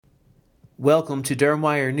Welcome to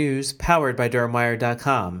DermWire News, powered by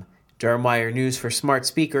DermWire.com. DermWire News for Smart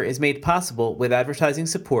Speaker is made possible with advertising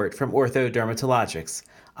support from Ortho Dermatologics.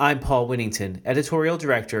 I'm Paul Winnington, Editorial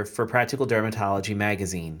Director for Practical Dermatology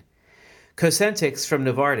magazine. Cosentyx from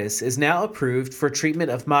Novartis is now approved for treatment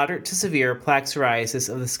of moderate to severe plaque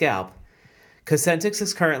psoriasis of the scalp. Cosentyx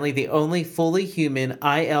is currently the only fully human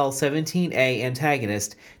IL-17A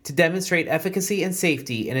antagonist to demonstrate efficacy and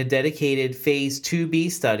safety in a dedicated Phase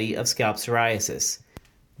 2b study of scalp psoriasis.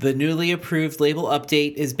 The newly approved label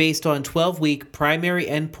update is based on 12-week primary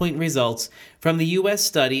endpoint results from the U.S.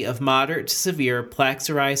 study of moderate to severe plaque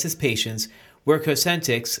psoriasis patients where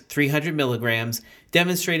Cosentyx, 300 milligrams,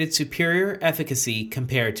 demonstrated superior efficacy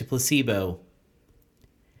compared to placebo.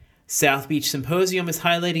 South Beach Symposium is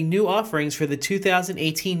highlighting new offerings for the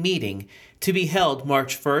 2018 meeting to be held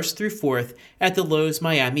March 1st through 4th at the Loews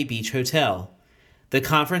Miami Beach Hotel. The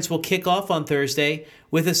conference will kick off on Thursday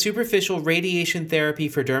with a superficial radiation therapy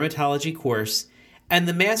for dermatology course and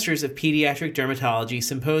the Masters of Pediatric Dermatology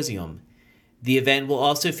Symposium. The event will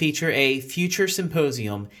also feature a Future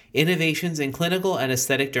Symposium, Innovations in Clinical and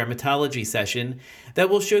Aesthetic Dermatology session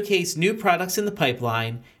that will showcase new products in the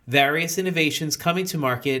pipeline, various innovations coming to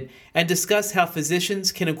market, and discuss how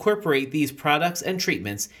physicians can incorporate these products and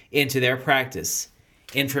treatments into their practice.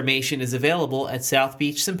 Information is available at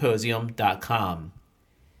southbeachsymposium.com.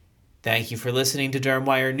 Thank you for listening to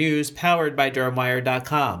DermWire News, powered by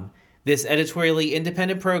DermWire.com. This editorially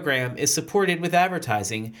independent program is supported with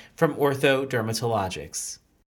advertising from Ortho Dermatologics.